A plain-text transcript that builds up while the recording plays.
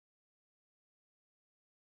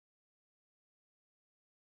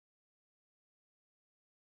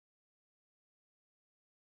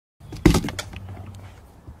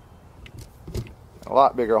a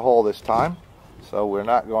lot bigger hole this time, so we're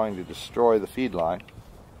not going to destroy the feed line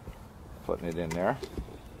putting it in there.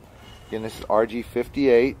 Again, this is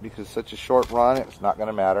RG58 because it's such a short run, it's not going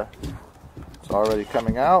to matter. It's already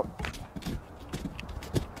coming out.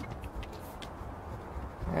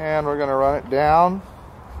 And we're going to run it down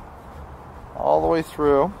all the way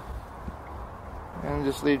through and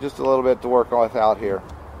just leave just a little bit to work with out here.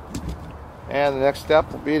 And the next step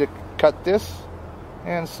will be to cut this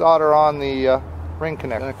and solder on the ring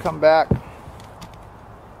connector. I'm going to come back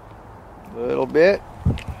a little bit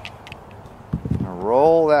and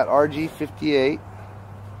roll that RG58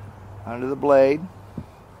 under the blade.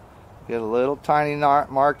 Get a little tiny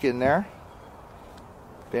mark in there.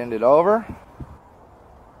 Bend it over.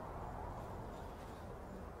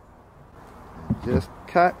 Just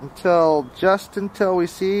cut just until we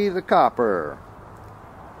see the copper.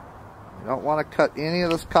 You don't want to cut any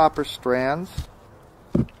of those copper strands.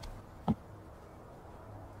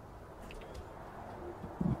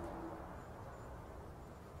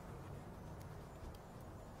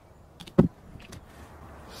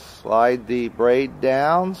 Slide the braid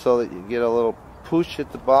down so that you get a little push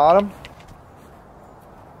at the bottom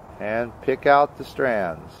and pick out the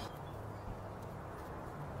strands.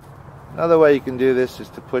 Another way you can do this is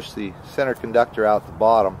to push the center conductor out the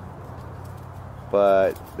bottom,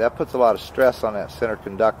 but that puts a lot of stress on that center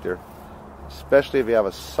conductor, especially if you have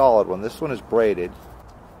a solid one. This one is braided.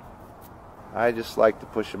 I just like to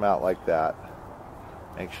push them out like that.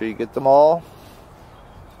 Make sure you get them all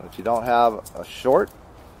so that you don't have a short.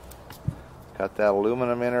 Cut that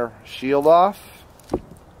aluminum inner shield off.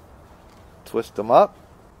 Twist them up.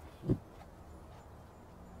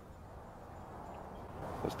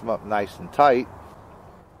 Twist them up nice and tight.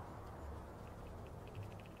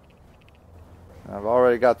 I've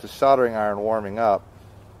already got the soldering iron warming up.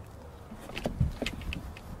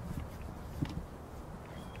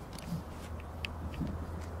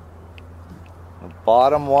 The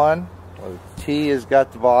bottom one, where the T has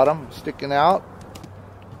got the bottom sticking out,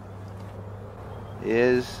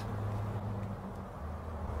 is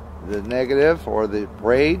the negative or the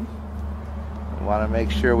braid. We want to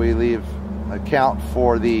make sure we account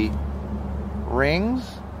for the rings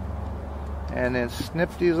and then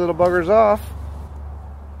snip these little buggers off.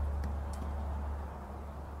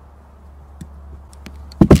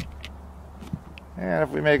 And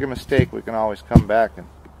if we make a mistake, we can always come back and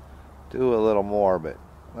do a little more, but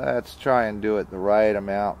let's try and do it the right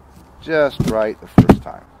amount, just right the first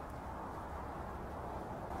time.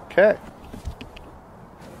 Okay.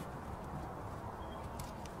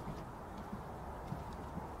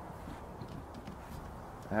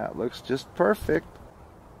 That looks just perfect.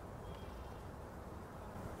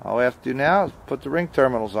 All we have to do now is put the ring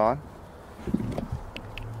terminals on.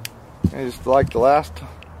 And just like the last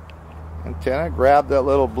antenna, grab that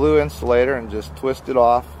little blue insulator and just twist it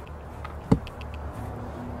off.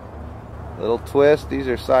 Little twist. These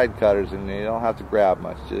are side cutters and you don't have to grab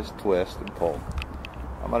much. Just twist and pull.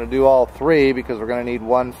 I'm going to do all three because we're going to need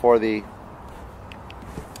one for the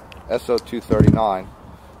SO239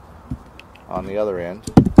 on the other end.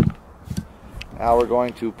 Now we're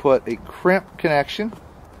going to put a crimp connection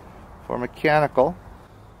for mechanical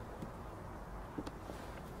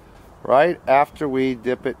right after we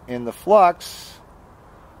dip it in the flux,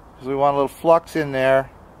 because we want a little flux in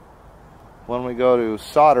there when we go to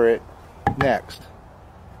solder it next.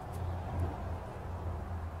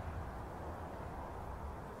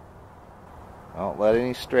 Don't let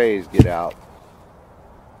any strays get out.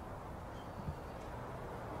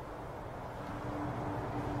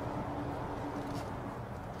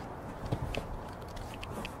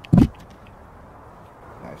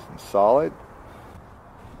 Nice and solid.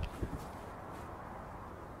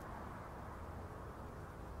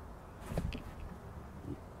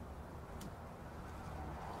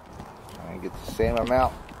 Try and get the same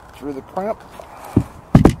amount through the crimp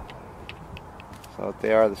so that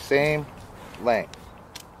they are the same length.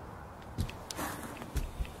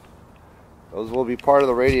 Those will be part of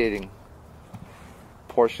the radiating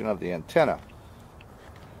portion of the antenna.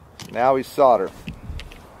 Now we solder.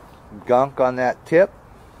 Gunk on that tip.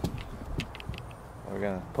 We're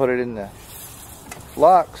going to put it in the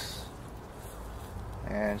flux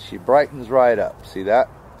and she brightens right up. See that?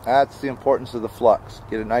 That's the importance of the flux.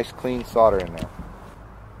 Get a nice clean solder in there.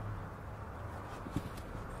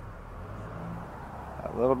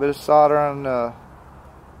 A little bit of solder on the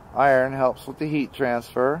iron helps with the heat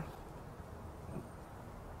transfer.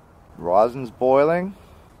 Rosin's boiling.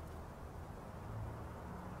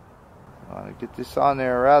 I want to get this on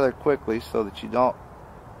there rather quickly so that you don't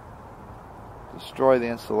destroy the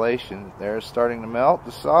insulation. There, it's starting to melt,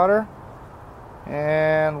 the solder.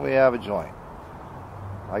 And we have a joint.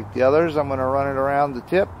 Like the others, I'm going to run it around the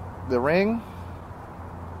tip, the ring,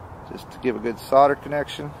 just to give a good solder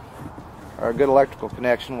connection, or a good electrical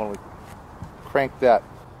connection when we crank that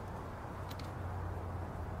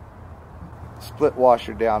split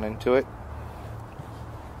washer down into it.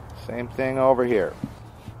 Same thing over here.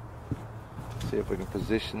 See if we can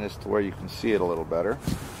position this to where you can see it a little better.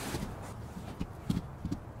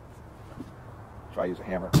 Try to use a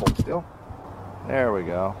hammer to hold still. There we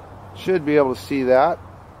go. Should be able to see that.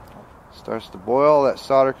 Starts to boil. That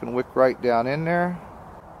solder can wick right down in there.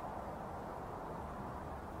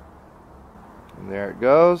 And there it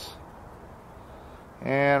goes.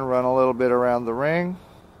 And run a little bit around the ring.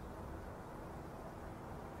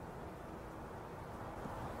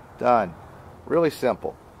 Done. Really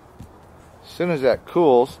simple. As soon as that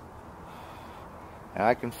cools, and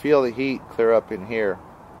I can feel the heat clear up in here.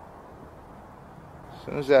 As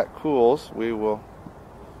soon as that cools, we will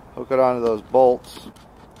hook it onto those bolts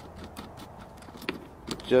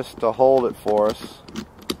just to hold it for us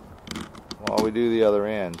while we do the other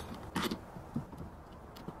end.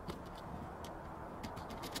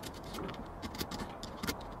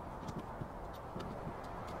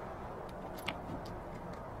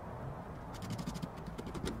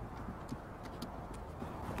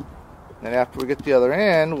 And after we get the other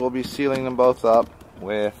end, we'll be sealing them both up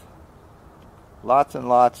with lots and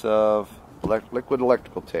lots of liquid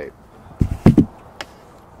electrical tape.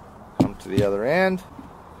 Come to the other end.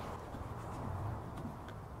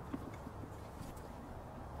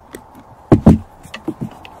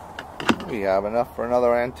 We have enough for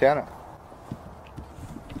another antenna.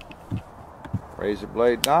 Razor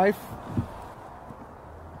blade knife.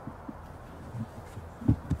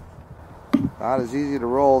 Not as easy to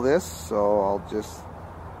roll this, so I'll just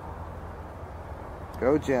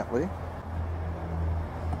go gently.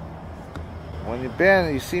 When you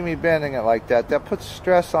bend, you see me bending it like that, that puts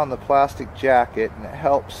stress on the plastic jacket, and it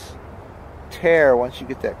helps tear once you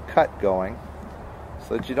get that cut going,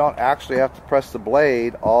 so that you don't actually have to press the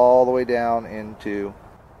blade all the way down into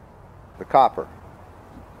the copper,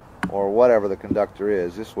 or whatever the conductor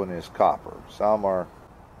is. This one is copper. Some are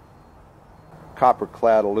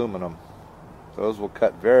copper-clad aluminum. Those will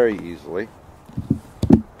cut very easily.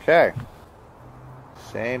 Okay.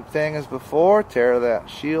 Same thing as before. Tear that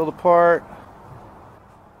shield apart.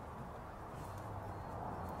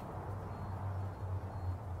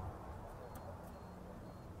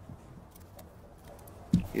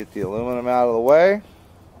 Get the aluminum out of the way.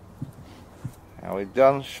 Now we've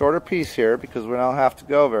done a shorter piece here because we don't have to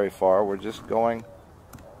go very far. We're just going,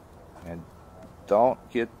 and don't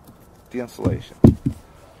get the insulation.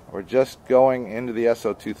 We're just going into the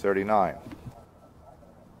SO239.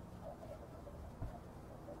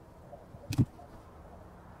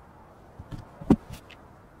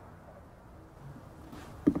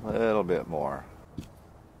 A little bit more.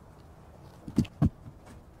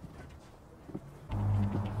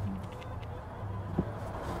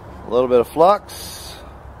 A little bit of flux.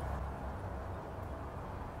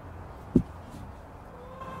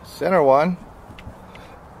 Center one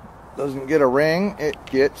doesn't get a ring, it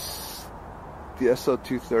gets the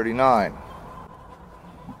SO239.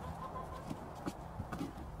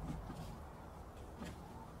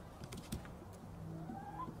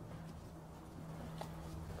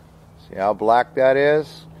 See how black that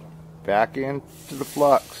is? Back into the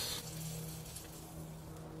flux.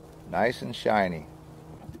 Nice and shiny.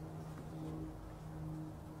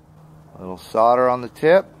 A little solder on the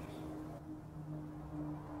tip.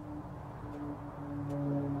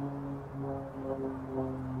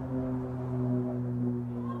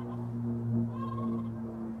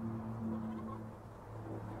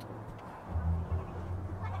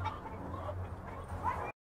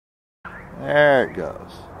 There it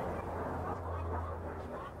goes.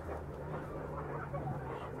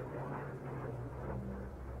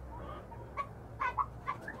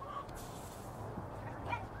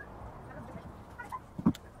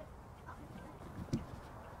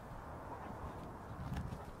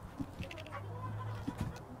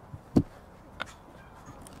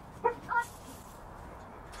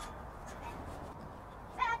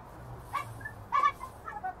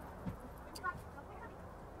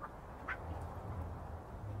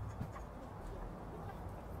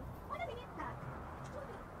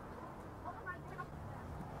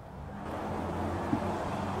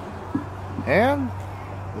 And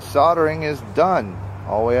the soldering is done.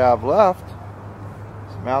 All we have left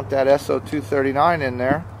is mount that SO239 in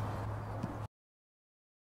there.